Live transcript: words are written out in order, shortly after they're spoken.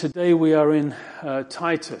Today we are in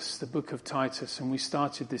Titus, the book of Titus, and we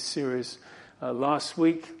started this series last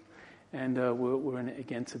week, and we're in it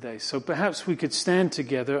again today. So perhaps we could stand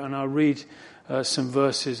together, and I'll read some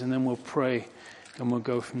verses, and then we'll pray, and we'll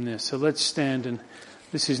go from there. So let's stand, and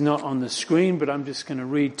this is not on the screen, but I'm just going to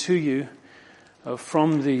read to you I'll read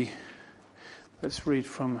from the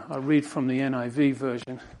NIV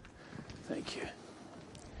version. Thank you.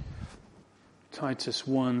 Titus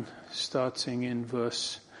 1, starting in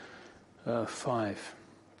verse 5.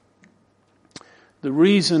 The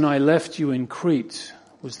reason I left you in Crete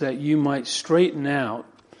was that you might straighten out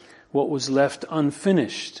what was left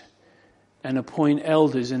unfinished and appoint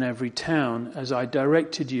elders in every town as I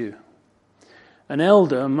directed you. An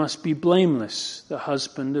elder must be blameless, the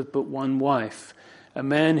husband of but one wife, a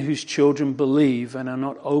man whose children believe and are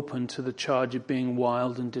not open to the charge of being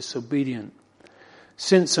wild and disobedient.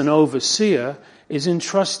 Since an overseer is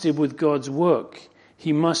entrusted with God's work,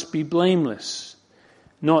 he must be blameless,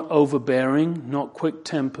 not overbearing, not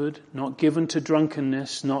quick-tempered, not given to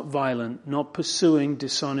drunkenness, not violent, not pursuing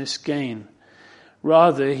dishonest gain.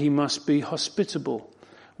 Rather, he must be hospitable,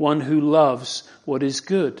 one who loves what is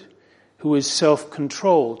good, who is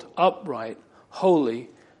self-controlled, upright, holy,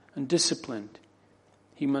 and disciplined.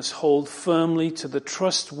 He must hold firmly to the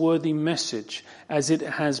trustworthy message as it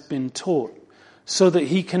has been taught, so that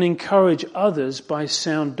he can encourage others by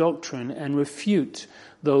sound doctrine and refute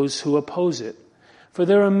those who oppose it. For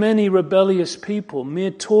there are many rebellious people, mere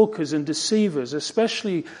talkers and deceivers,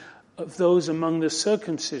 especially of those among the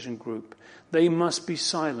circumcision group. They must be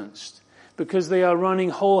silenced, because they are running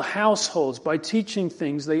whole households by teaching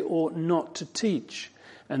things they ought not to teach,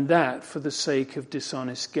 and that for the sake of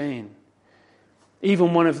dishonest gain.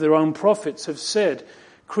 Even one of their own prophets have said,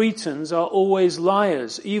 Cretans are always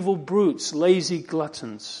liars, evil brutes, lazy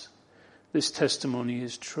gluttons. This testimony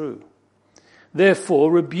is true. Therefore,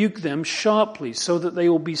 rebuke them sharply so that they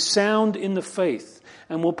will be sound in the faith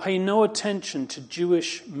and will pay no attention to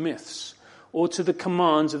Jewish myths or to the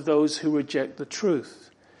commands of those who reject the truth.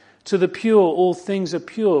 To the pure, all things are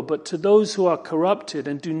pure, but to those who are corrupted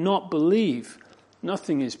and do not believe,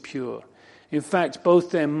 nothing is pure. In fact,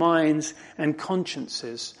 both their minds and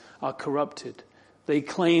consciences are corrupted. They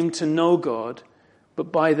claim to know God,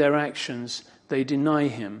 but by their actions they deny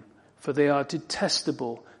him, for they are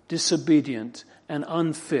detestable, disobedient, and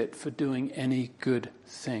unfit for doing any good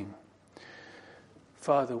thing.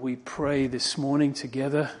 Father, we pray this morning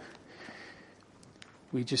together.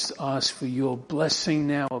 We just ask for your blessing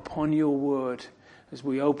now upon your word as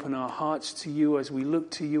we open our hearts to you, as we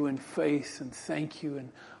look to you in faith and thank you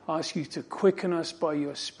and ask you to quicken us by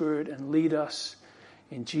your Spirit and lead us.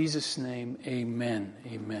 In Jesus' name, amen.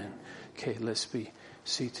 Amen. Okay, let's be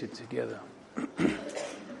seated together.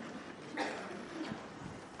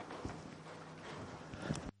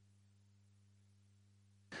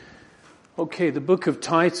 Okay, the book of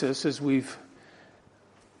Titus, as we've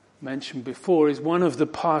mentioned before, is one of the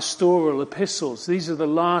pastoral epistles. These are the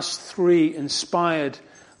last three inspired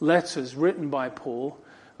letters written by Paul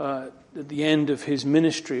at the end of his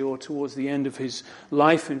ministry, or towards the end of his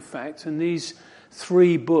life, in fact. And these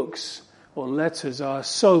three books or letters are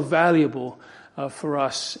so valuable for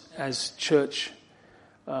us as church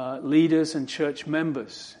leaders and church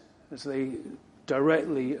members, as they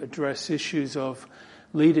directly address issues of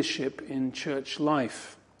leadership in church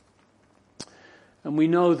life. And we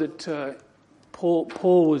know that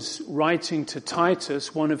Paul was writing to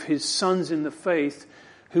Titus, one of his sons in the faith,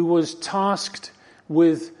 who was tasked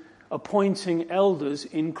with appointing elders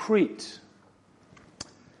in Crete.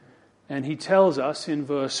 And he tells us in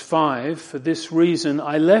verse 5, for this reason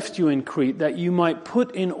I left you in Crete, that you might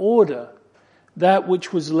put in order that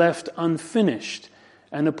which was left unfinished,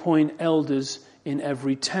 and appoint elders in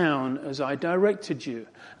every town as I directed you.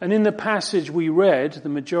 And in the passage we read, the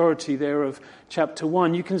majority there of chapter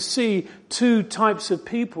 1, you can see two types of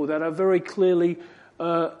people that are very clearly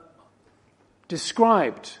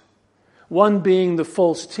described. One being the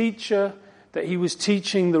false teacher, that he was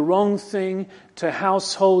teaching the wrong thing to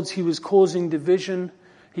households. He was causing division.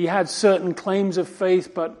 He had certain claims of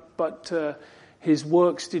faith, but his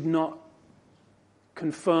works did not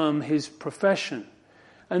confirm his profession.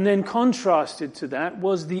 And then contrasted to that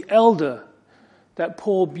was the elder that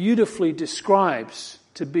Paul beautifully describes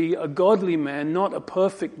to be a godly man, not a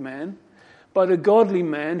perfect man, but a godly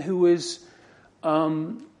man who is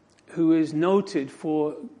noted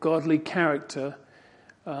for godly character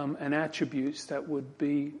and attributes that would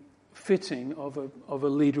be fitting of a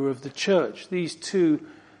leader of the church. These two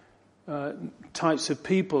types of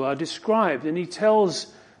people are described, and he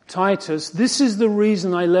tells Titus, this is the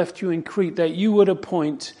reason I left you in Crete, that you would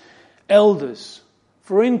appoint elders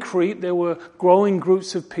For in Crete there were growing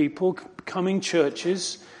groups of people becoming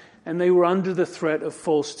churches, and they were under the threat of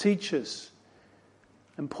false teachers.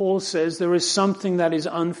 And Paul says there is something that is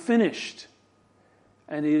unfinished,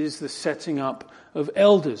 and it is the setting up of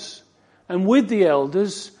elders. And with the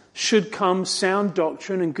elders should come sound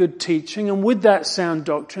doctrine and good teaching, and with that sound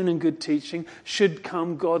doctrine and good teaching should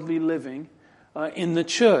come godly living in the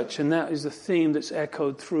church. And that is the theme that's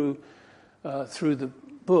echoed through the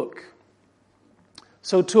book.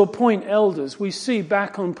 So to appoint elders, we see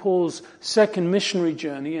back on Paul's second missionary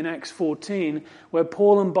journey in Acts 14, where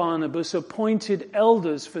Paul and Barnabas appointed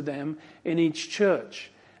elders for them in each church,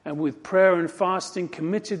 and with prayer and fasting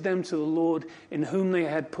committed them to the Lord in whom they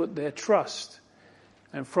had put their trust.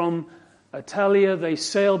 And from Attalia they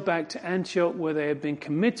sailed back to Antioch, where they had been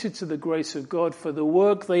committed to the grace of God for the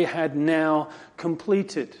work they had now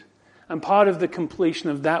completed. And part of the completion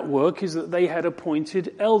of that work is that they had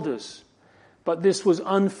appointed elders. But this was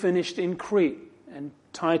unfinished in Crete, and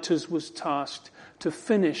Titus was tasked to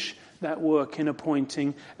finish that work in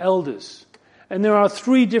appointing elders. And there are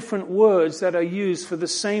 3 different words that are used for the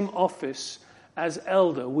same office as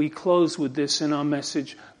elder. We closed with this in our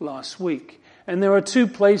message last week. And there are 2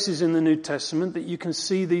 places in the New Testament that you can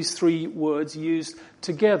see these 3 words used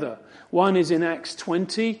together. One is in Acts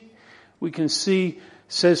 20. We can see, it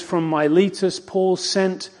says, from Miletus, Paul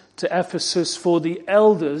sent to Ephesus for the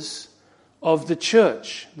elders of the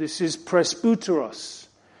church. This is presbyteros.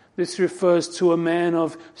 This refers to a man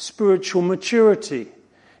of spiritual maturity.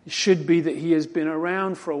 It should be that he has been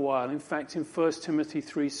around for a while. In fact, in 1 Timothy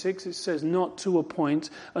 3:6, it says not to appoint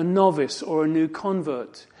a novice or a new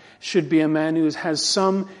convert. It should be a man who has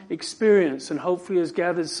some experience and hopefully has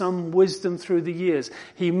gathered some wisdom through the years.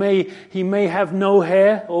 He may have no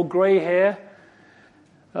hair or grey hair,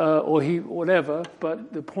 or whatever,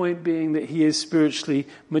 but the point being that he is spiritually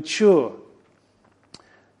mature.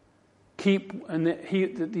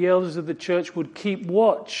 That the elders of the church would keep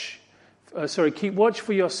watch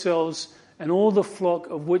for yourselves and all the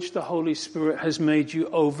flock of which the Holy Spirit has made you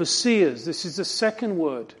overseers. This is the second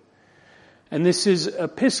word. And this is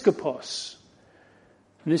episkopos.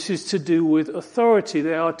 And this is to do with authority.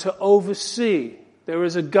 They are to oversee. There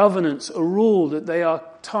is a governance, a rule that they are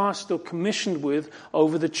tasked or commissioned with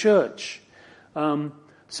over the church.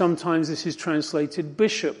 Sometimes this is translated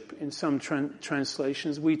bishop in some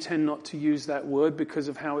translations. We tend not to use that word because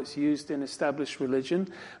of how it's used in established religion,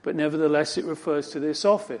 but nevertheless it refers to this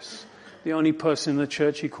office. The only person in the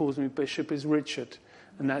church who calls me bishop is Richard,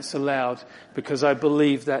 and that's allowed because I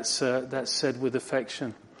believe that's said with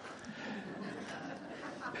affection.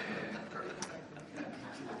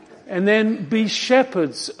 And then be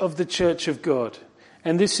shepherds of the church of God.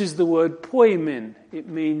 And this is the word poimen. It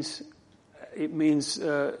means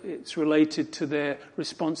it's related to their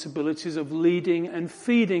responsibilities of leading and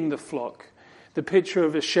feeding the flock. The picture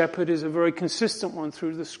of a shepherd is a very consistent one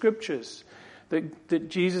through the scriptures. That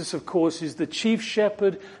Jesus, of course, is the chief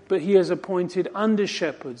shepherd, but he has appointed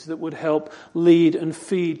under-shepherds that would help lead and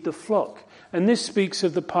feed the flock. And this speaks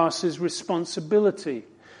of the pastor's responsibility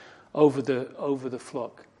over the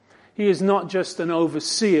flock. He is not just an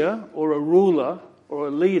overseer or a ruler or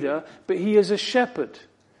a leader, but he is a shepherd.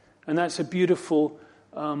 And that's a beautiful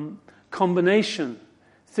combination.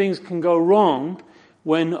 Things can go wrong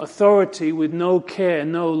when authority with no care,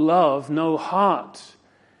 no love, no heart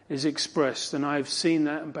is expressed. And I've seen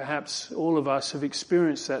that, and perhaps all of us have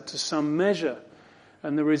experienced that to some measure.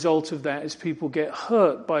 And the result of that is people get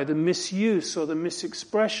hurt by the misuse or the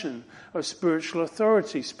misexpression of spiritual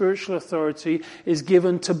authority. Spiritual authority is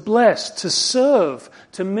given to bless, to serve,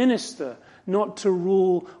 to minister, not to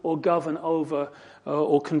rule or govern over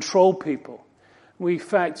or control people. In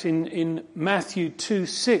fact, in Matthew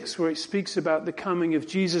 2:6, where it speaks about the coming of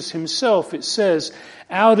Jesus himself, it says,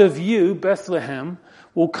 out of you, Bethlehem,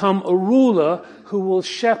 will come a ruler who will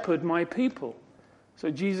shepherd my people. So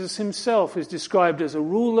Jesus himself is described as a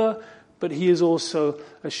ruler, but he is also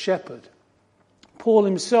a shepherd. Paul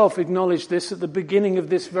himself acknowledged this at the beginning of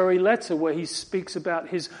this very letter, where he speaks about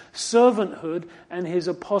his servanthood and his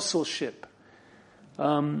apostleship.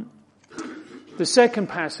 The second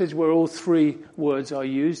passage where all 3 words are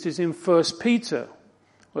used is in 1 Peter,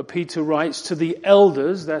 where Peter writes, to the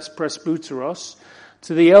elders, that's presbyteros,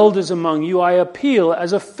 to the elders among you I appeal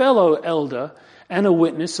as a fellow elder and a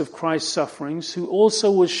witness of Christ's sufferings, who also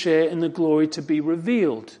will share in the glory to be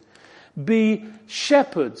revealed. Be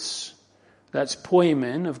shepherds, that's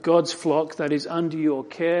poimen, of God's flock that is under your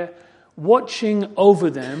care, watching over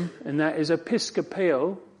them, and that is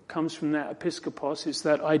episkopeo, comes from that episkopos, it's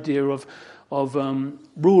that idea of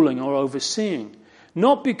ruling or overseeing.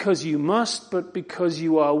 Not because you must, but because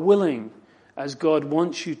you are willing, as God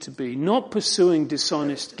wants you to be, not pursuing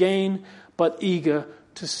dishonest gain, but eager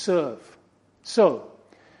to serve. So,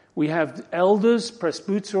 we have elders.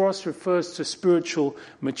 Presbyteros refers to spiritual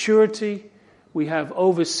maturity. We have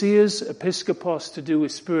overseers, episkopos, to do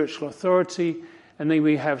with spiritual authority. And then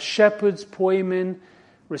we have shepherds, poimen,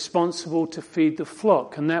 responsible to feed the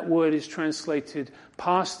flock. And that word is translated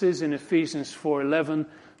pastors in Ephesians 4:11,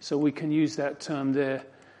 so we can use that term there.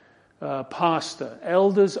 Pastor.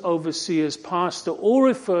 Elders, overseers, pastor, all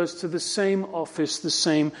refers to the same office, the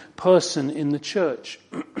same person in the church.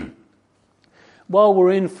 While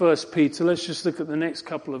we're in 1 Peter, let's just look at the next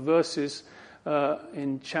couple of verses.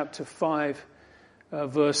 In chapter 5,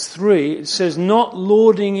 verse 3, it says, not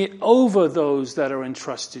lording it over those that are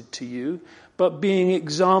entrusted to you, but being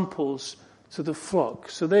examples to the flock.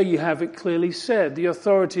 So there you have it clearly said. The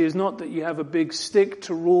authority is not that you have a big stick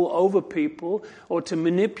to rule over people or to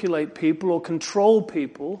manipulate people or control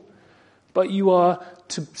people, but you are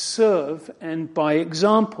to serve and by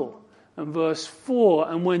example. And verse 4,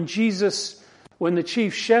 and when the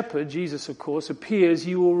chief shepherd, Jesus of course, appears,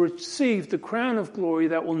 you will receive the crown of glory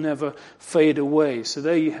that will never fade away. So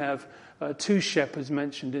there you have two shepherds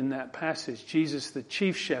mentioned in that passage. Jesus the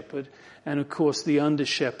chief shepherd, and of course the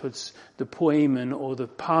under-shepherds, the poimen or the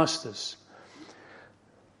pastors.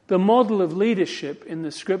 The model of leadership in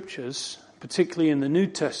the scriptures, particularly in the New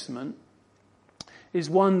Testament, is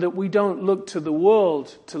one that we don't look to the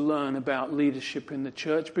world to learn about leadership in the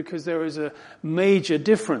church, because there is a major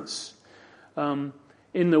difference. In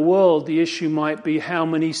the world, the issue might be how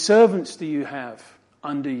many servants do you have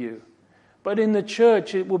under you? But in the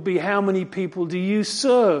church, it would be how many people do you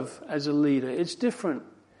serve as a leader? It's different.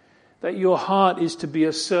 That your heart is to be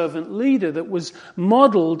a servant leader that was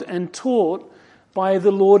modeled and taught by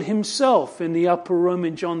the Lord himself in the upper room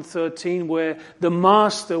in John 13, where the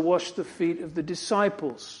master washed the feet of the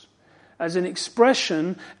disciples as an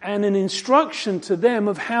expression and an instruction to them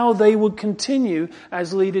of how they would continue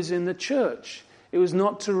as leaders in the church. It was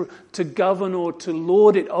not to govern or to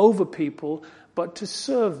lord it over people, but to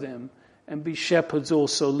serve them and be shepherds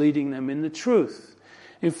also, leading them in the truth.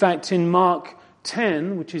 In fact, in Mark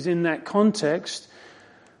 10, which is in that context,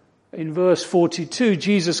 in verse 42,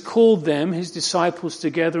 Jesus called them, his disciples,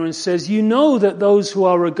 together and says, you know that those who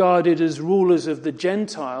are regarded as rulers of the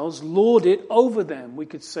Gentiles lord it over them. We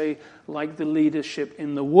could say like the leadership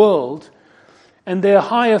in the world. And their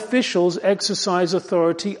high officials exercise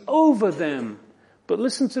authority over them. But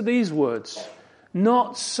listen to these words.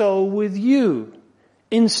 Not so with you.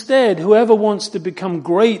 Instead, whoever wants to become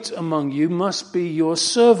great among you must be your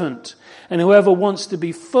servant. And whoever wants to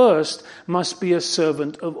be first must be a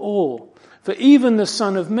servant of all. For even the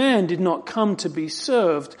Son of Man did not come to be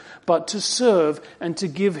served, but to serve and to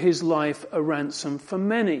give his life a ransom for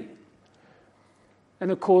many.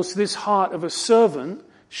 And of course, this heart of a servant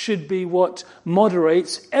should be what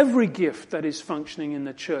moderates every gift that is functioning in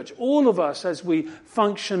the church. All of us, as we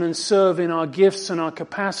function and serve in our gifts and our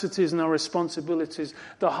capacities and our responsibilities,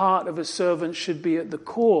 the heart of a servant should be at the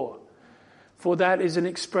core. For that is an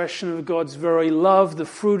expression of God's very love, the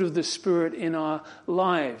fruit of the Spirit in our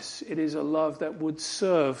lives. It is a love that would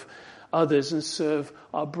serve others and serve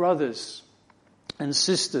our brothers and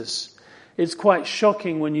sisters. It's quite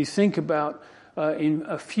shocking when you think about in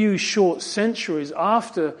a few short centuries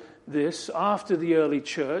after this, after the early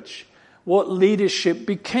church, what leadership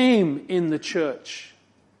became in the church.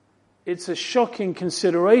 It's a shocking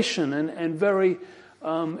consideration and very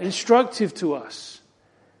instructive to us.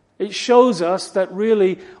 It shows us that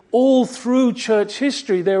really all through church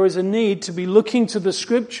history there is a need to be looking to the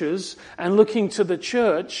scriptures and looking to the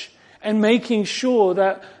church and making sure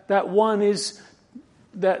that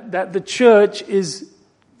the church is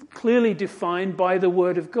clearly defined by the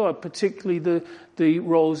Word of God, particularly the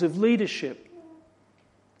roles of leadership.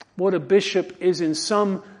 What a bishop is in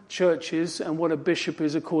some churches and what a bishop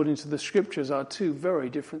is according to the scriptures are two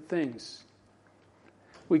very different things.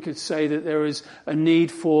 We could say that there is a need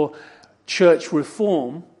for church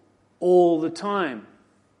reform all the time,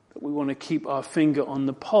 that we want to keep our finger on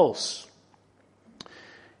the pulse.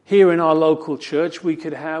 Here in our local church, we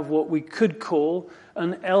could have what we could call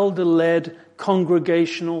an elder-led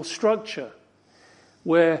congregational structure,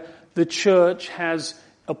 where the church has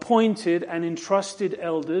appointed and entrusted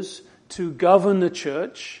elders to govern the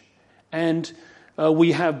church, and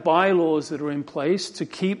we have bylaws that are in place to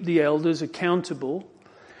keep the elders accountable.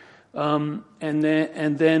 And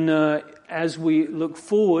then as we look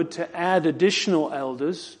forward to add additional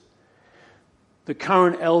elders, the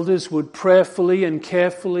current elders would prayerfully and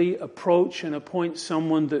carefully approach and appoint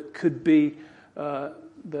someone that could be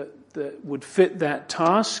that would fit that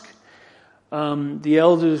task. The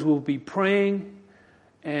elders will be praying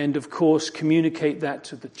and, of course, communicate that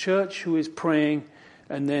to the church who is praying,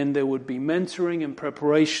 and then there would be mentoring and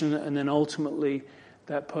preparation, and then ultimately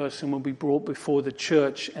that person will be brought before the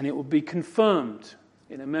church and it will be confirmed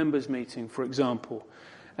in a members' meeting, for example.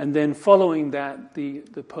 And then following that, the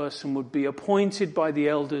person would be appointed by the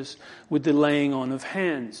elders with the laying on of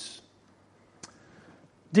hands.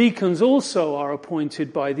 Deacons also are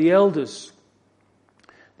appointed by the elders.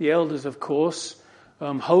 The elders, of course,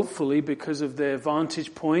 hopefully because of their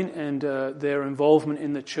vantage point and their involvement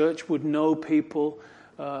in the church, would know people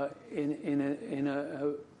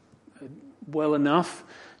well enough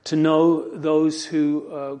to know those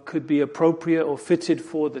who could be appropriate or fitted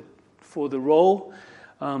for the role.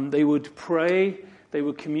 They would pray, they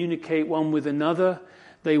would communicate one with another,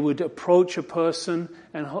 they would approach a person,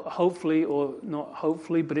 and hopefully, or not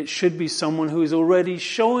hopefully, but it should be someone who is already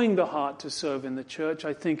showing the heart to serve in the church.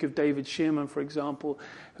 I think of David Shearman, for example,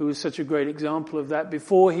 who was such a great example of that.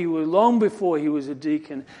 Long before he was a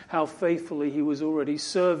deacon, how faithfully he was already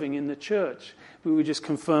serving in the church. We were just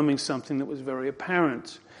confirming something that was very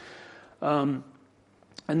apparent. And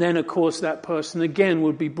then, of course, that person again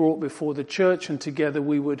would be brought before the church, and together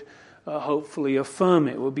we would hopefully affirm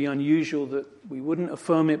it. It would be unusual that we wouldn't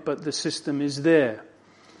affirm it, but the system is there.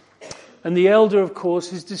 And the elder, of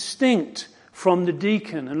course, is distinct from the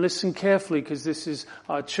deacon. And listen carefully, because this is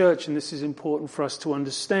our church and this is important for us to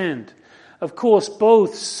understand. Of course,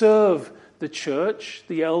 both serve the church.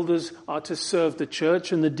 The elders are to serve the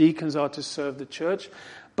church and the deacons are to serve the church.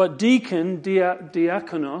 But deacon,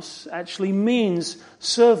 diakonos, actually means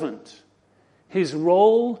servant. His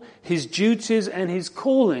role, his duties, and his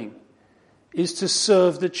calling is to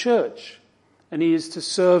serve the church. And he is to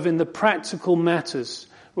serve in the practical matters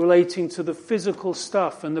relating to the physical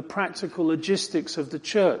stuff and the practical logistics of the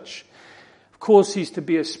church. Of course, he's to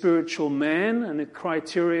be a spiritual man, and the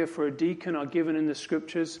criteria for a deacon are given in the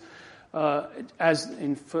scriptures, as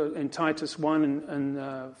in Titus 1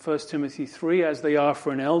 and 1 Timothy 3, as they are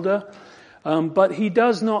for an elder. But he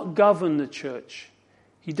does not govern the church.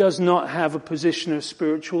 He does not have a position of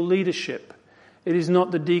spiritual leadership. It is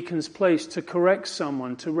not the deacon's place to correct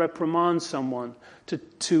someone, to reprimand someone,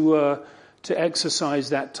 to exercise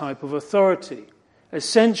that type of authority.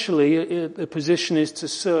 Essentially, the position is to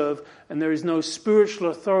serve, and there is no spiritual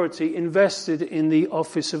authority invested in the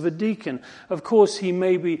office of a deacon. Of course, he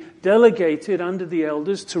may be delegated under the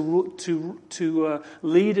elders to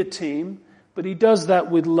lead a team, but he does that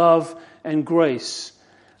with love and grace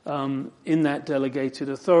in that delegated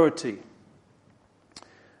authority.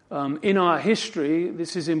 In our history,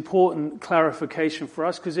 this is important clarification for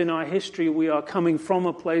us, because in our history we are coming from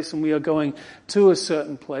a place and we are going to a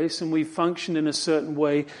certain place, and we function in a certain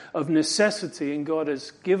way of necessity, and God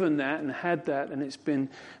has given that and had that, and it's been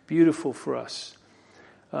beautiful for us.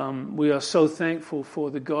 We are so thankful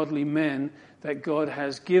for the godly men that God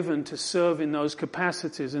has given to serve in those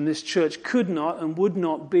capacities, and this church could not and would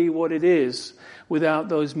not be what it is without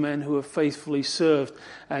those men who have faithfully served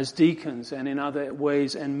as deacons and in other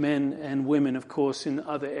ways, and men and women, of course, in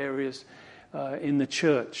other areas in the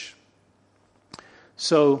church.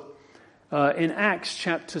 So in Acts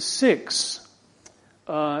chapter 6,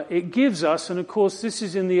 it gives us, and of course this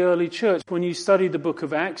is in the early church, when you study the book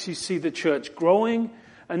of Acts, you see the church growing.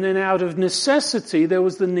 And then out of necessity, there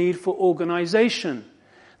was the need for organization.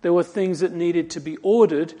 There were things that needed to be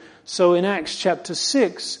ordered. So in Acts chapter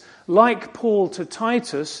 6, like Paul to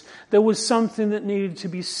Titus, there was something that needed to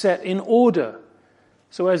be set in order.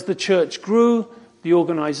 So as the church grew, the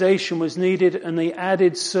organization was needed, and they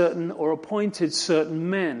added certain or appointed certain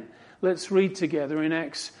men. Let's read together in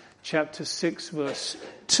Acts chapter 6, verse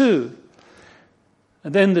 2.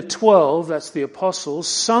 And then the 12, that's the apostles,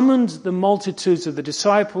 summoned the multitudes of the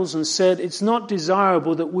disciples and said, "It's not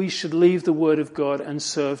desirable that we should leave the word of God and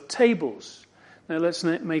serve tables." Now let's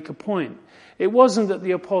make a point. It wasn't that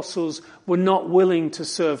the apostles were not willing to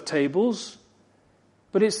serve tables,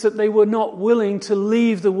 but it's that they were not willing to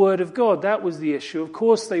leave the word of God. That was the issue. Of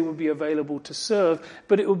course they would be available to serve,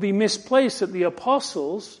 but it would be misplaced that the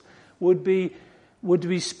apostles would be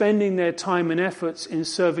spending their time and efforts in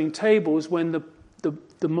serving tables when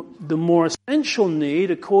the more essential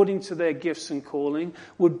need, according to their gifts and calling,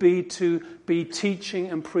 would be to be teaching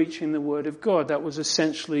and preaching the Word of God. That was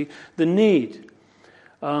essentially the need.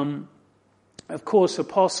 Of course,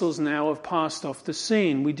 apostles now have passed off the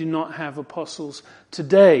scene. We do not have apostles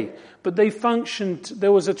today. But they functioned,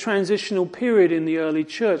 there was a transitional period in the early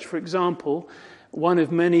church. For example, one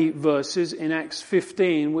of many verses in Acts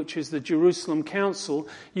 15, which is the Jerusalem Council,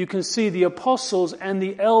 you can see the apostles and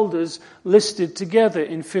the elders listed together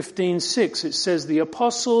in 15:6. It says the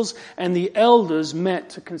apostles and the elders met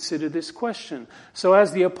to consider this question. So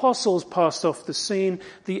as the apostles passed off the scene,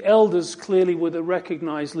 the elders clearly were the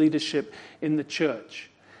recognized leadership in the church.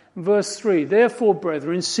 Verse 3, therefore,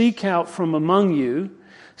 brethren, seek out from among you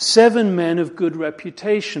 7 men of good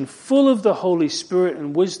reputation, full of the Holy Spirit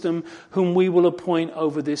and wisdom, whom we will appoint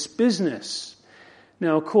over this business.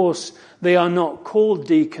 Now, of course, they are not called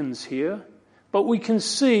deacons here, but we can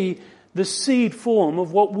see the seed form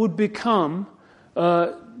of what would become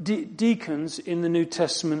deacons in the New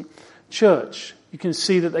Testament church. You can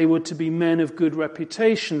see that they were to be men of good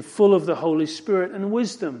reputation, full of the Holy Spirit and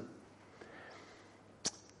wisdom.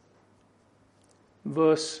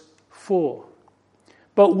 Verse 4.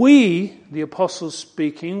 But we, the apostles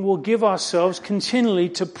speaking, will give ourselves continually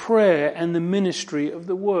to prayer and the ministry of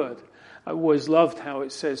the word. I always loved how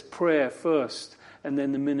it says prayer first and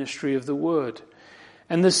then the ministry of the word.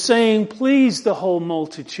 And the saying pleased the whole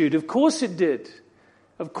multitude. Of course it did.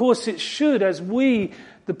 Of course it should, as we,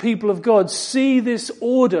 the people of God, see this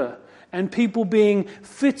order and people being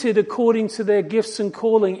fitted according to their gifts and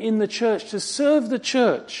calling in the church to serve the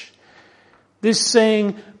church. This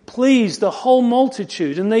saying pleased the whole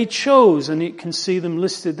multitude, and they chose, and you can see them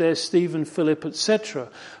listed there, Stephen, Philip, etc.,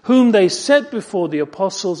 whom they set before the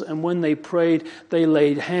apostles, and when they prayed, they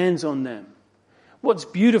laid hands on them. What's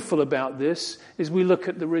beautiful about this is we look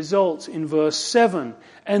at the results in verse 7.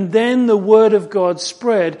 And then the word of God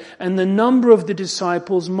spread, and the number of the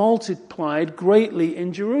disciples multiplied greatly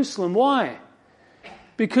in Jerusalem. Why?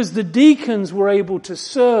 Because the deacons were able to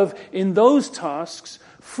serve in those tasks,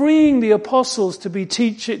 freeing the apostles to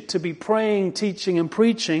be praying, teaching and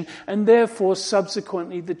preaching, and therefore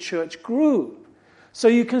subsequently the church grew. So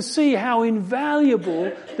you can see how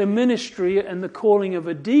invaluable the ministry and the calling of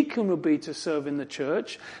a deacon would be to serve in the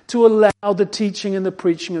church, to allow the teaching and the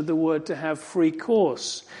preaching of the word to have free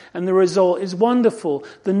course. And the result is wonderful.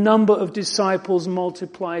 The number of disciples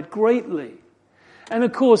multiplied greatly. And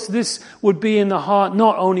of course, this would be in the heart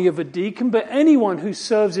not only of a deacon, but anyone who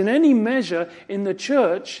serves in any measure in the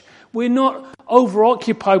church. We're not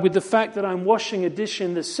overoccupied with the fact that I'm washing a dish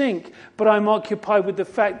in the sink, but I'm occupied with the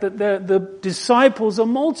fact that the disciples are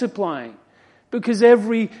multiplying. Because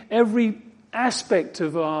every aspect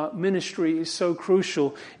of our ministry is so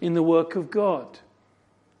crucial in the work of God.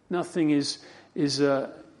 Nothing is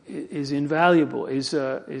invaluable,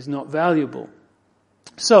 is not valuable.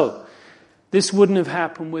 So, this wouldn't have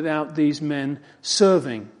happened without these men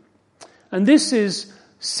serving. And this is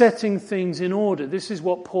setting things in order. This is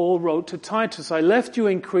what Paul wrote to Titus. I left you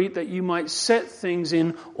in Crete that you might set things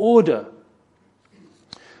in order.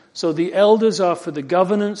 So the elders are for the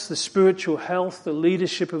governance, the spiritual health, the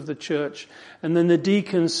leadership of the church. And then the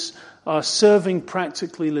deacons are serving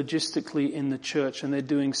practically, logistically in the church. And they're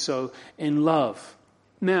doing so in love.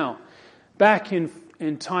 Now, back in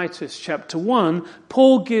Titus chapter 1,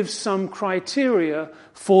 Paul gives some criteria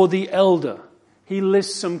for the elder. He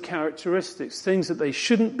lists some characteristics, things that they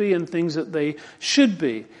shouldn't be and things that they should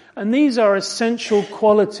be. And these are essential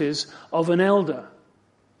qualities of an elder.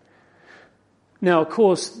 Now, of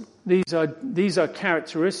course, these are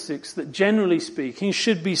characteristics that, generally speaking,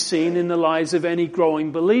 should be seen in the lives of any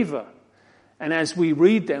growing believer. And as we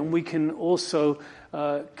read them, we can also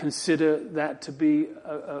consider that to be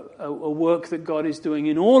a work that God is doing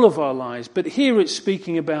in all of our lives. But here it's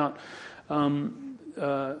speaking about in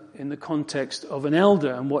the context of an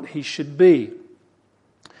elder and what he should be.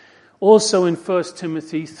 Also in 1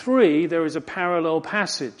 Timothy 3, there is a parallel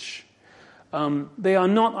passage. They are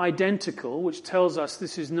not identical, which tells us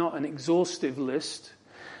this is not an exhaustive list.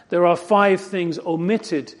 There are 5 things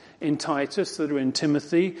omitted in Titus that are in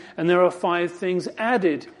Timothy, and there are 5 things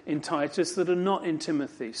added in Titus that are not in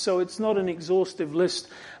Timothy. So it's not an exhaustive list,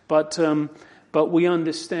 but we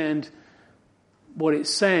understand what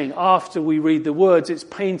it's saying. After we read the words, it's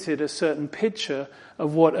painted a certain picture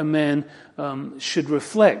of what a man should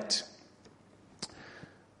reflect.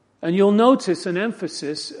 And you'll notice an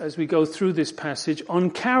emphasis, as we go through this passage,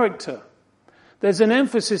 on character. There's an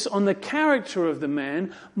emphasis on the character of the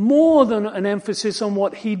man more than an emphasis on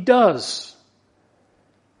what he does.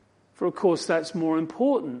 For of course that's more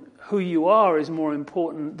important. Who you are is more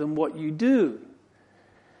important than what you do.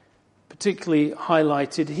 Particularly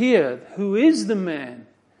highlighted here. Who is the man?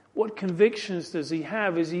 What convictions does he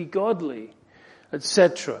have? Is he godly?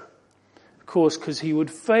 Etc. Of course, because he would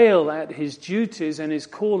fail at his duties and his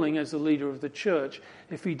calling as the leader of the church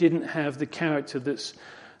if he didn't have the character that's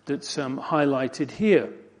highlighted here.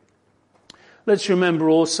 Let's remember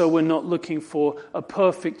also we're not looking for a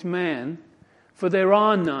perfect man, for there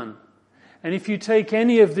are none. And if you take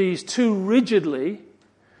any of these too rigidly,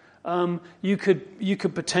 you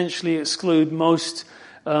could potentially exclude most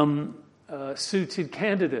suited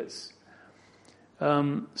candidates.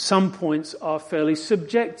 Some points are fairly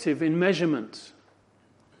subjective in measurement,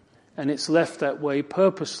 and it's left that way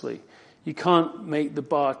purposely. You can't make the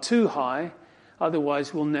bar too high,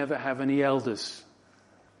 otherwise we'll never have any elders,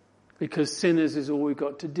 because sinners is all we've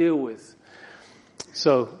got to deal with.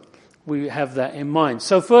 So we have that in mind.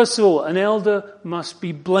 So first of all, an elder must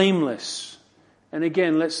be blameless. And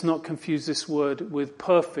again, let's not confuse this word with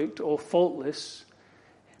perfect or faultless.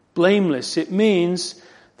 Blameless, it means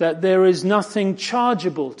that there is nothing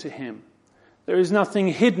chargeable to him. There is nothing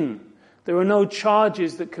hidden. There are no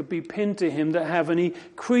charges that could be pinned to him that have any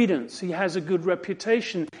credence. He has a good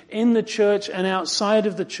reputation in the church and outside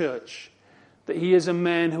of the church. That he is a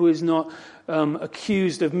man who is not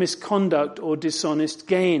accused of misconduct or dishonest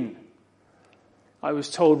gain. I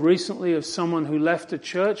was told recently of someone who left a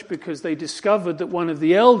church because they discovered that one of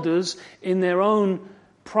the elders in their own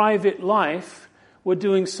private life was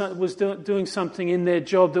doing something in their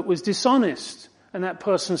job that was dishonest. And that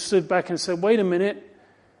person stood back and said, wait a minute,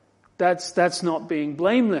 that's not being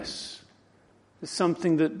blameless. There's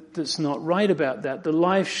something that's not right about that. The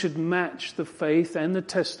life should match the faith and the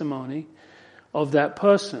testimony of that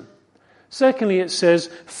person. Secondly, it says,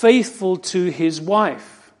 faithful to his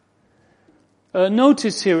wife.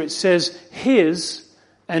 Notice here it says his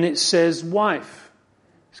and it says wife.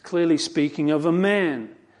 It's clearly speaking of a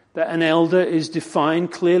man. That an elder is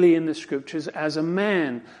defined clearly in the scriptures as a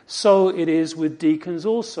man. So it is with deacons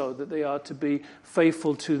also, that they are to be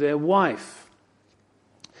faithful to their wife.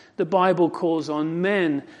 The Bible calls on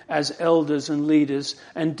men as elders and leaders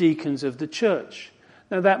and deacons of the church.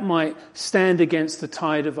 Now that might stand against the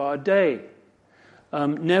tide of our day.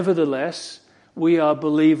 Nevertheless, we are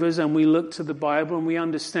believers and we look to the Bible and we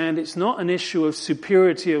understand it's not an issue of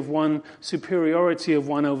superiority of one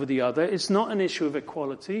over the other. It's not an issue of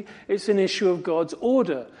equality. It's an issue of God's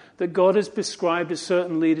order, that God has prescribed a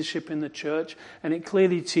certain leadership in the church, and it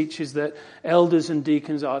clearly teaches that elders and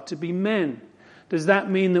deacons are to be men. Does that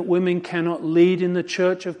mean that women cannot lead in the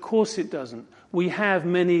church? Of course it doesn't. We have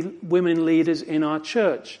many women leaders in our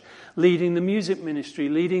church, leading the music ministry,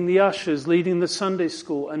 leading the ushers, leading the Sunday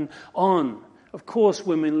school, and on. Of course,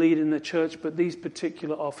 women lead in the church, but these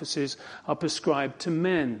particular offices are prescribed to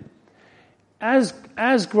men. As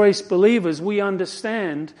grace believers, we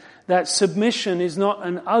understand that submission is not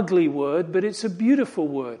an ugly word, but it's a beautiful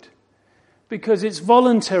word. Because it's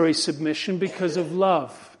voluntary submission because of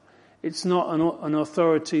love. It's not an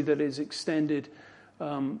authority that is extended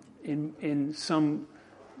in some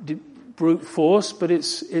brute force, but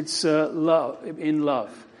it's love, in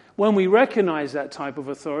love. When we recognize that type of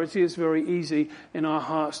authority, it's very easy in our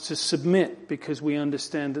hearts to submit because we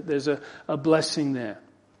understand that there's a blessing there.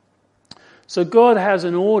 So God has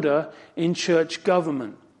an order in church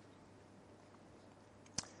government.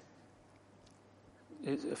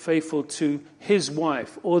 It's faithful to his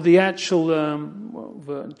wife, or the actual,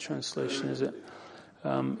 what translation is it?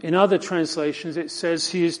 In other translations it says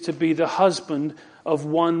he is to be the husband of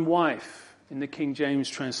one wife, in the King James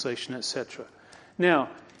translation, etc. Now,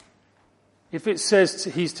 if it says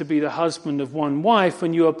he's to be the husband of one wife,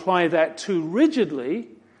 and you apply that too rigidly,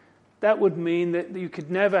 that would mean that you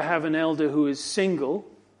could never have an elder who is single.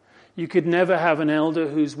 You could never have an elder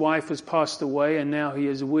whose wife has passed away and now he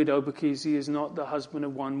is a widow because he is not the husband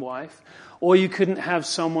of one wife. Or you couldn't have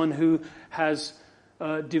someone who has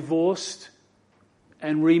divorced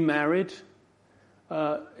and remarried,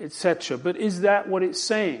 etc. But is that what it's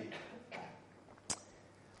saying?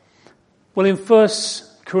 Well, in 1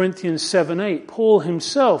 Corinthians 7:8, Paul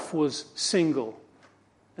himself was single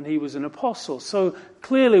and he was an apostle. So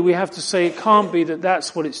clearly we have to say it can't be that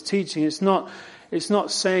that's what it's teaching. It's not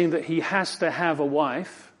saying that he has to have a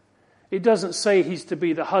wife. It doesn't say he's to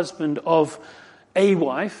be the husband of a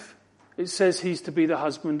wife. It says he's to be the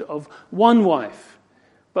husband of one wife.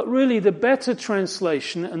 But really the better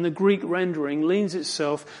translation and the Greek rendering leans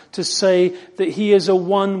itself to say that he is a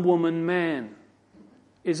one-woman man.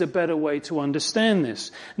 Is a better way to understand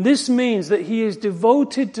this. This means that he is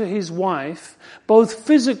devoted to his wife both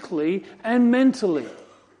physically and mentally.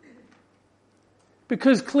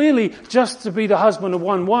 Because clearly just to be the husband of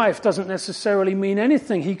one wife doesn't necessarily mean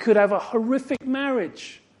anything. He could have a horrific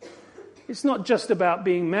marriage. It's not just about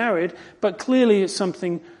being married, but clearly it's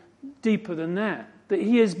something deeper than that. That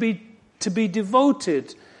he is to be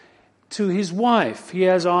devoted to his wife. He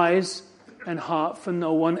has eyes and heart for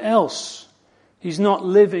no one else. He's not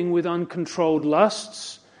living with uncontrolled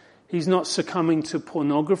lusts. He's not succumbing to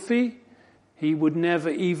pornography. He would never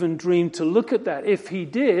even dream to look at that. If he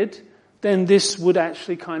did, then this would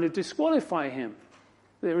actually kind of disqualify him.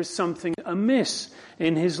 There is something amiss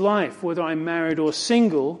in his life. Whether I'm married or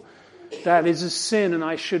single, that is a sin and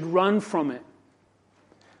I should run from it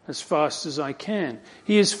as fast as I can.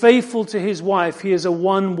 He is faithful to his wife. He is a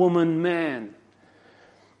one-woman man.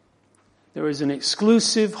 There is an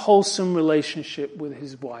exclusive, wholesome relationship with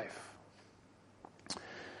his wife.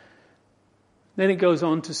 Then it goes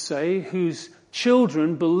on to say, whose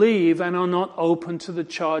children believe and are not open to the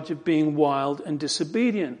charge of being wild and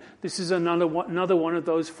disobedient. This is another one of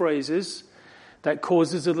those phrases that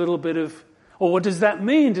causes a little bit of, or what does that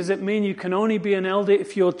mean? Does it mean you can only be an elder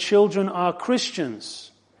if your children are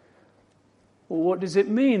Christians? Or what does it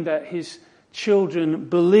mean that his children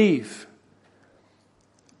believe?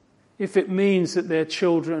 If it means that their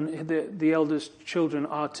children, the elders' children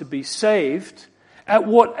are to be saved, at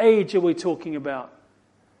what age are we talking about?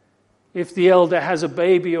 If the elder has a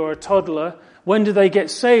baby or a toddler, when do they get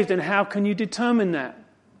saved and how can you determine that?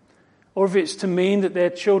 Or if it's to mean that their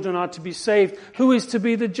children are to be saved, who is to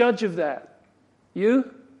be the judge of that?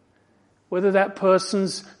 You? Whether that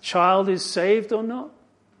person's child is saved or not?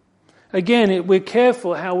 Again, we're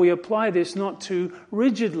careful how we apply this, not too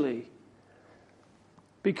rigidly.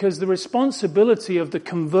 Because the responsibility of the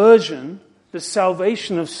conversion, the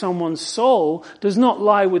salvation of someone's soul, does not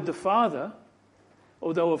lie with the father.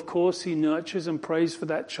 Although, of course, he nurtures and prays for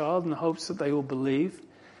that child in the hopes that they will believe.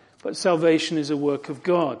 But salvation is a work of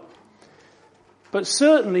God. But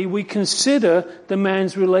certainly we consider the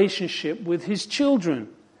man's relationship with his children.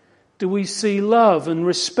 Do we see love and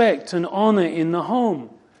respect and honor in the home?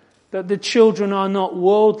 That the children are not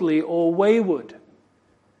worldly or wayward.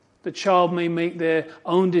 The child may make their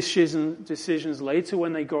own decisions later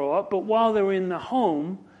when they grow up, but while they're in the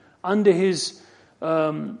home, under his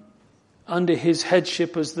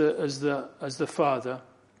headship as the father,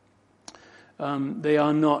 they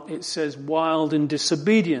are not, it says, wild and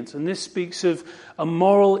disobedient. And this speaks of a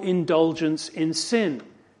moral indulgence in sin.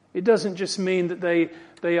 It doesn't just mean that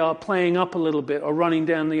they are playing up a little bit or running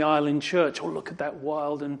down the aisle in church. Oh, look at that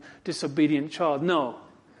wild and disobedient child. No.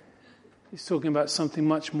 He's talking about something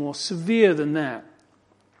much more severe than that.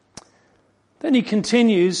 Then he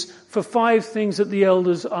continues, for 5 things that the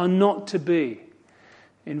elders are not to be.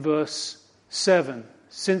 In verse 7,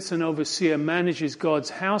 since an overseer manages God's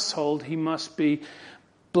household, he must be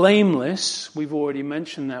blameless, we've already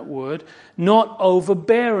mentioned that word, not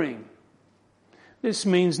overbearing. This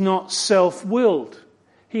means not self-willed.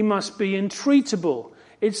 He must be entreatable.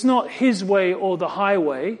 It's not his way or the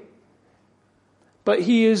highway, but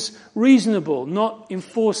he is reasonable, not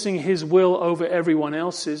enforcing his will over everyone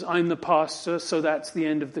else's. I'm the pastor, so that's the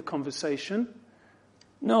end of the conversation.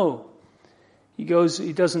 No. He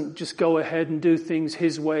doesn't just go ahead and do things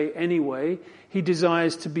his way anyway. He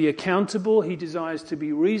desires to be accountable. He desires to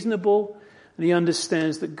be reasonable. And he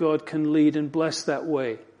understands that God can lead and bless that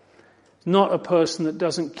way. Not a person that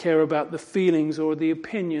doesn't care about the feelings or the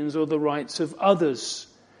opinions or the rights of others.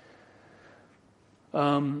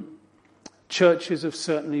 Churches have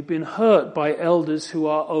certainly been hurt by elders who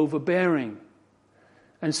are overbearing.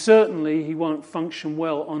 And certainly he won't function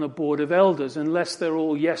well on a board of elders unless they're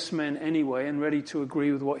all yes men anyway and ready to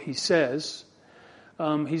agree with what he says.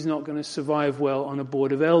 He's not going to survive well on a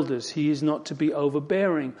board of elders. He is not to be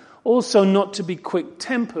overbearing. Also not to be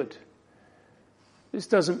quick-tempered. This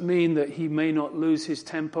doesn't mean that he may not lose his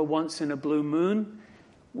temper once in a blue moon.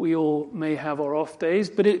 We all may have our off days,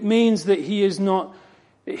 but it means that he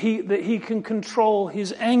can control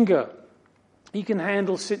his anger. He can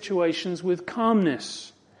handle situations with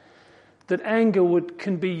calmness. That anger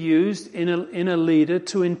can be used in a leader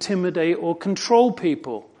to intimidate or control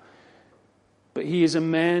people. But he is a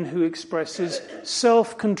man who expresses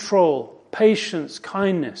self-control, patience,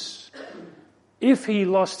 kindness. If he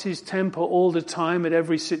lost his temper all the time at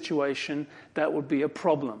every situation, that would be a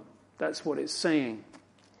problem. That's what it's saying.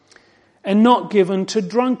 And not given to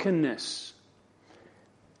drunkenness.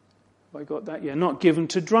 Have I got that? Yeah, not given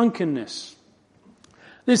to drunkenness.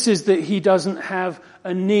 This is that he doesn't have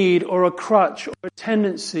a need or a crutch or a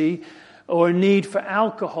tendency or a need for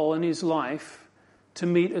alcohol in his life to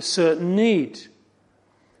meet a certain need.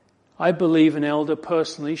 I believe an elder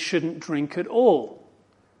personally shouldn't drink at all.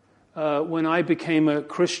 When I became a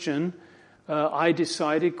Christian, I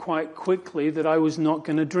decided quite quickly that I was not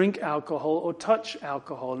going to drink alcohol or touch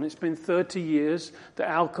alcohol. And it's been 30 years that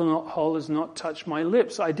alcohol has not touched my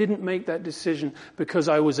lips. I didn't make that decision because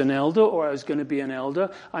I was an elder or I was going to be an elder.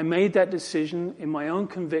 I made that decision in my own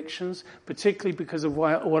convictions, particularly because of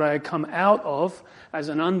what I had come out of as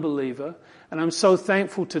an unbeliever. And I'm so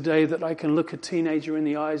thankful today that I can look a teenager in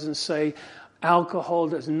the eyes and say, alcohol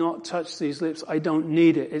does not touch these lips. I don't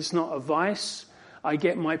need it. It's not a vice. I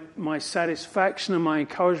get my satisfaction and my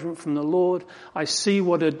encouragement from the Lord. I see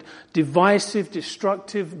what a divisive,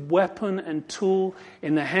 destructive weapon and tool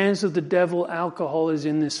in the hands of the devil alcohol is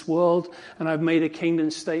in this world. And I've made a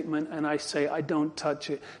kingdom statement and I say I don't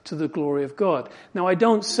touch it to the glory of God. Now I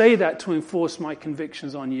don't say that to enforce my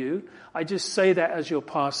convictions on you. I just say that as your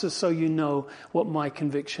pastor so you know what my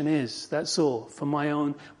conviction is. That's all. For my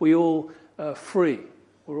own, we all free.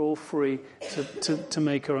 We're all free to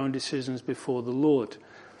make our own decisions before the Lord.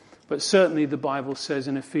 But certainly the Bible says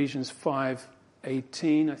in Ephesians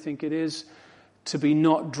 5:18, I think it is, to be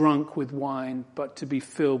not drunk with wine, but to be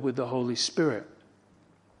filled with the Holy Spirit.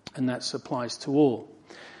 And that applies to all.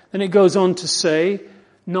 Then it goes on to say,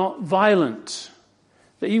 not violent,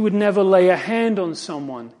 that he would never lay a hand on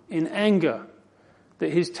someone in anger,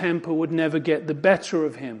 that his temper would never get the better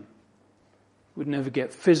of him, would never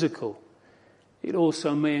get physical. It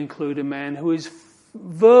also may include a man who is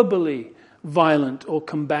verbally violent or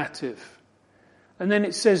combative. And then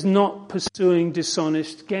it says not pursuing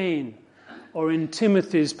dishonest gain. Or in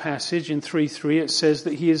Timothy's passage in 3:3 it says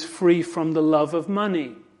that he is free from the love of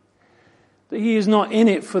money. That he is not in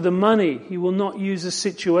it for the money. He will not use a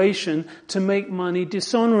situation to make money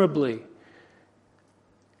dishonorably.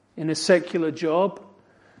 In a secular job,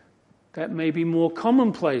 that may be more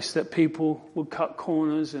commonplace that people would cut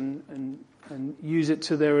corners and use it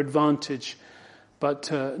to their advantage,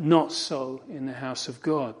 but not so in the house of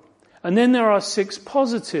God. And then there are 6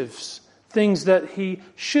 positives, things that he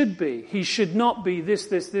should be. He should not be this,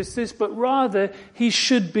 but rather he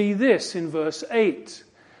should be this in verse 8.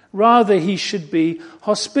 Rather he should be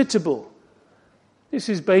hospitable. This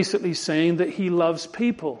is basically saying that he loves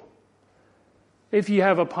people. If you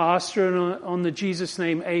have a pastor and on the Jesus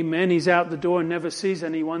name, amen, he's out the door and never sees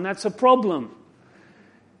anyone, that's a problem.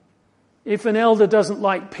 If an elder doesn't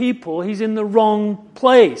like people, he's in the wrong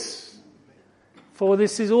place. For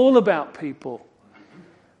this is all about people.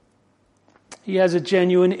 He has a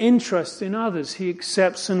genuine interest in others. He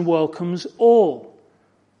accepts and welcomes all.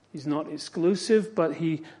 He's not exclusive, but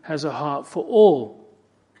he has a heart for all.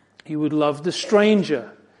 He would love the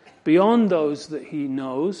stranger beyond those that he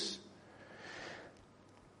knows.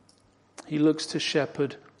 He looks to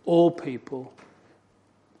shepherd all people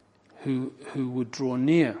who would draw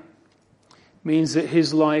near. Means that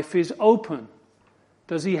his life is open.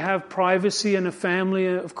 Does he have privacy and a family?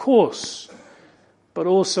 Of course. But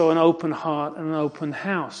also an open heart and an open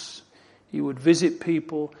house. He would visit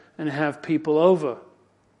people and have people over.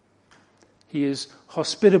 He is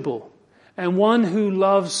hospitable. And one who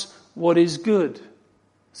loves what is good.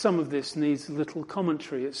 Some of this needs a little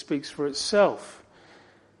commentary. It speaks for itself.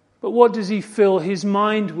 But what does he fill his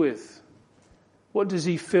mind with? What does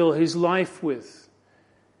he fill his life with?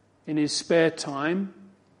 In his spare time,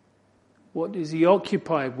 what is he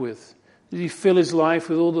occupied with? Does he fill his life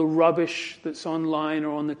with all the rubbish that's online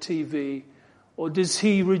or on the TV? Or does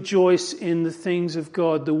he rejoice in the things of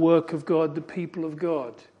God, the work of God, the people of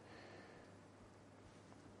God?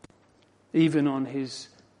 Even on his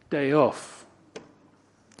day off.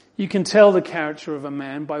 You can tell the character of a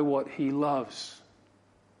man by what he loves.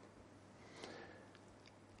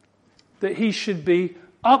 That he should be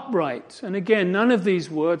upright. And again, none of these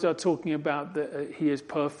words are talking about that he is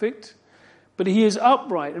perfect, but he is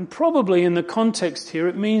upright. And probably in the context here,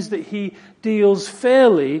 it means that he deals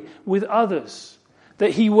fairly with others,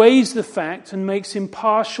 that he weighs the fact and makes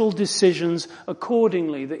impartial decisions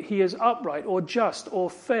accordingly, that he is upright or just or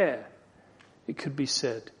fair, it could be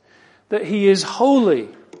said. That he is holy.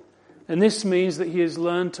 And this means that he has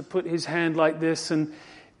learned to put his hand like this and,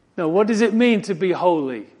 now what does it mean to be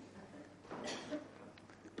holy?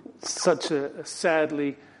 Such a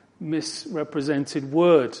sadly misrepresented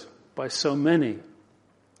word by so many.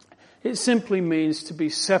 It simply means to be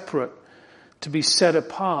separate, to be set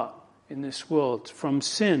apart in this world from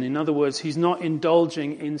sin. In other words, he's not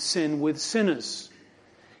indulging in sin with sinners.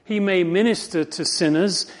 He may minister to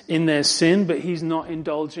sinners in their sin, but he's not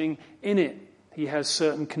indulging in it. He has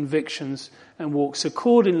certain convictions and walks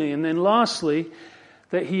accordingly. And then lastly,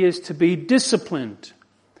 that he is to be disciplined.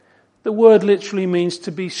 The word literally means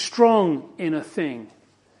to be strong in a thing.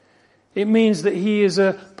 It means that he is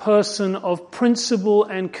a person of principle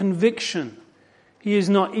and conviction. He is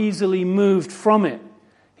not easily moved from it.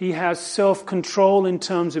 He has self-control in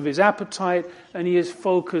terms of his appetite, and he is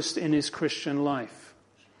focused in his Christian life.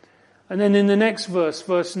 And then in the next verse,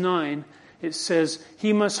 verse 9, it says,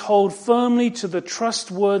 he must hold firmly to the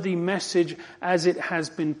trustworthy message as it has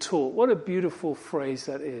been taught. What a beautiful phrase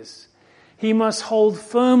that is. He must hold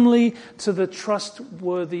firmly to the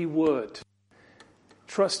trustworthy word.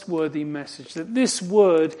 Trustworthy message. That this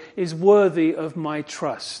word is worthy of my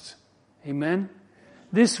trust. Amen?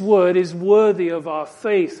 This word is worthy of our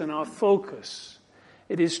faith and our focus.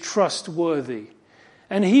 It is trustworthy.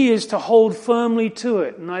 And he is to hold firmly to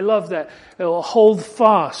it. And I love that. It'll hold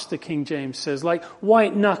fast, the King James says, like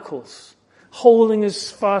white knuckles. Holding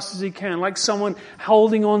as fast as he can, like someone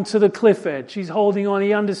holding on to the cliff edge. He's holding on.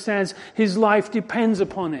 He understands his life depends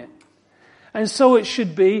upon it. And so it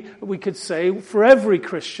should be, we could say, for every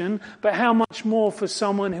Christian, but how much more for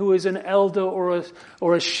someone who is an elder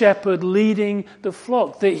or a shepherd leading the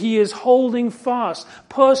flock, that he is holding fast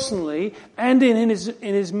personally and in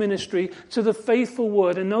his ministry to the faithful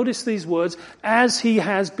word. And notice these words, as he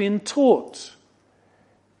has been taught.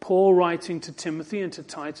 Paul writing to Timothy and to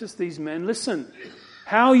Titus, these men, listen,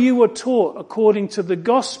 how you were taught according to the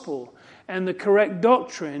gospel and the correct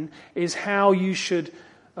doctrine is how you should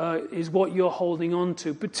is what you're holding on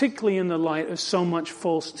to, particularly in the light of so much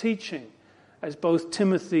false teaching, as both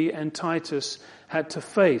Timothy and Titus had to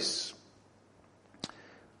face.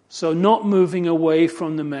 So not moving away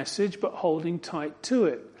from the message, but holding tight to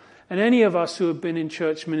it. And any of us who have been in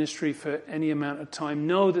church ministry for any amount of time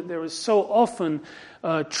know that there is so often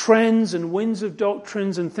trends and winds of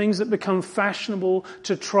doctrines and things that become fashionable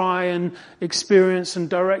to try and experience and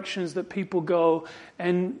directions that people go.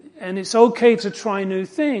 And it's okay to try new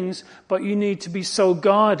things, but you need to be so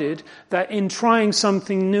guarded that in trying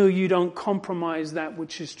something new, you don't compromise that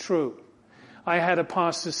which is true. I had a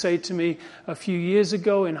pastor say to me a few years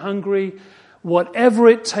ago in Hungary, whatever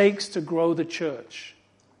it takes to grow the church.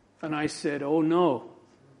 And I said, oh no,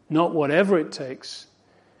 not whatever it takes.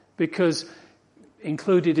 Because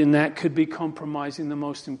included in that could be compromising the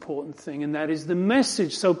most important thing, and that is the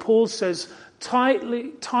message. So Paul says,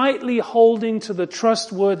 tightly holding to the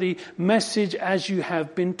trustworthy message as you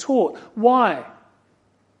have been taught. Why?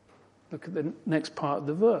 Look at the next part of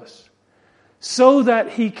the verse. So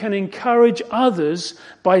that he can encourage others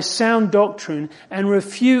by sound doctrine and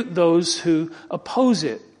refute those who oppose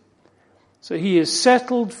it. So he is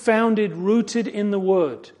settled, founded, rooted in the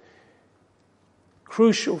word.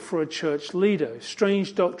 Crucial for a church leader.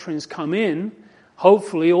 Strange doctrines come in.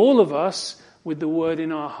 Hopefully all of us with the word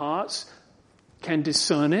in our hearts can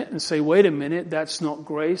discern it and say, wait a minute, that's not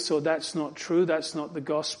grace, or that's not true, that's not the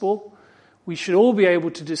gospel. We should all be able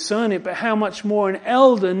to discern it, but how much more an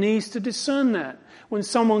elder needs to discern that? When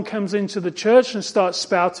someone comes into the church and starts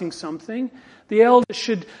spouting something, the elder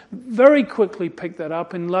should very quickly pick that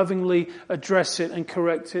up and lovingly address it and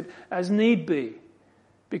correct it as need be,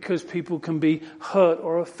 because people can be hurt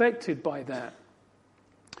or affected by that.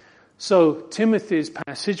 So Timothy's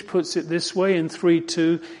passage puts it this way in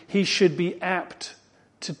 3:2, he should be apt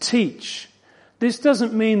to teach. This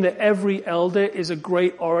doesn't mean that every elder is a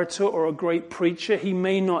great orator or a great preacher. He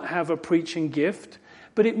may not have a preaching gift.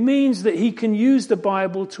 But it means that he can use the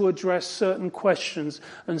Bible to address certain questions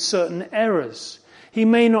and certain errors. He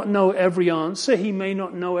may not know every answer. He may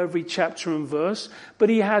not know every chapter and verse. But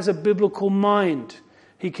he has a biblical mind.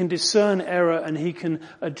 He can discern error and he can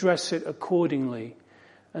address it accordingly.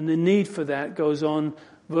 And the need for that goes on.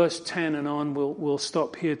 Verse 10 and on, we'll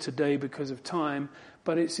stop here today because of time.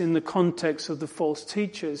 But it's in the context of the false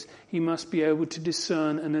teachers. He must be able to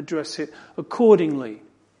discern and address it accordingly.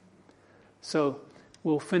 So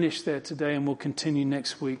we'll finish there today and we'll continue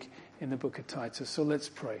next week in the book of Titus. So let's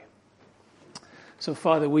pray. So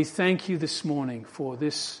Father, we thank you this morning for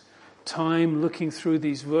this time looking through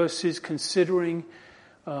these verses, considering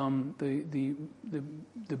the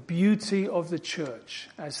beauty of the church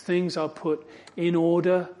as things are put in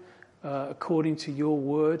order according to your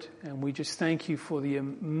word. And we just thank you for the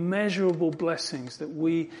immeasurable blessings that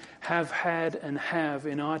we have had and have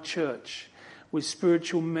in our church with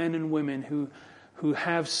spiritual men and women who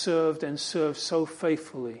have served and serve so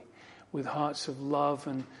faithfully with hearts of love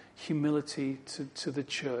and humility to the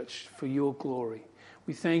church for your glory.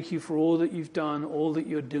 We thank you for all that you've done, all that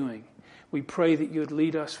you're doing. We pray that you'd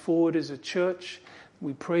lead us forward as a church.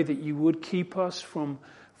 We pray that you would keep us from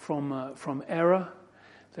error,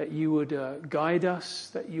 that you would guide us,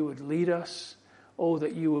 that you would lead us,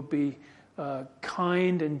 that you would be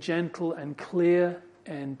kind and gentle and clear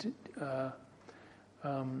and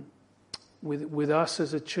with us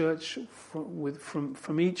as a church,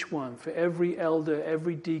 from each one, for every elder,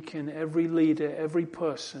 every deacon, every leader, every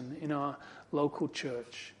person in our local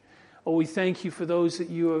church. Oh, we thank you for those that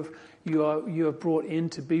you have brought in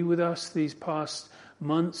to be with us these past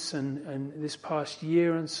months and this past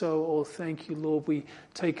year and so. Oh, thank you, Lord. We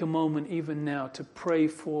take a moment even now to pray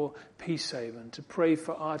for Peacehaven, to pray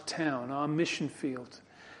for our town, our mission field,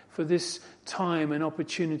 for this time and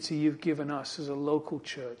opportunity you've given us as a local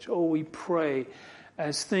church. Oh, we pray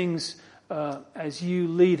as things, as you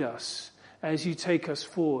lead us, as you take us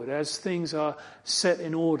forward, as things are set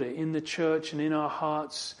in order in the church and in our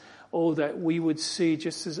hearts, oh, that we would see,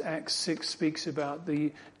 just as Acts 6 speaks about,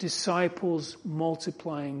 the disciples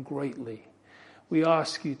multiplying greatly. We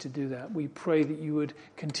ask you to do that. We pray that you would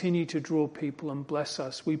continue to draw people and bless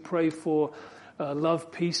us. We pray for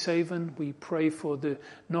Love Peacehaven. We pray for the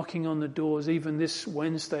knocking on the doors, even this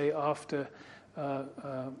Wednesday after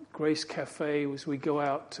Grace Cafe, as we go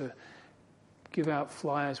out to give out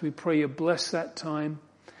flyers. We pray you bless that time.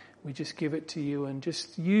 We just give it to you and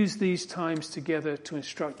just use these times together to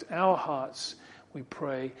instruct our hearts, we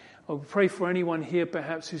pray. I pray for anyone here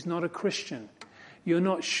perhaps who's not a Christian. You're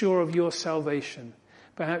not sure of your salvation.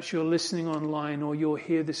 Perhaps you're listening online or you're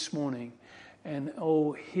here this morning. And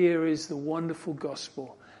oh, here is the wonderful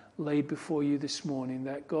gospel laid before you this morning,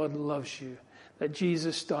 that God loves you, that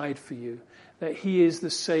Jesus died for you, that he is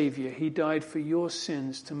the Savior. He died for your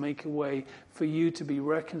sins to make a way for you to be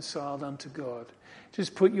reconciled unto God.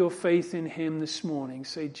 Just put your faith in him this morning.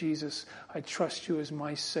 Say, Jesus, I trust you as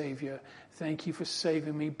my Savior. Thank you for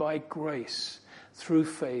saving me by grace through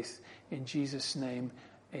faith. In Jesus' name,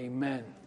 amen.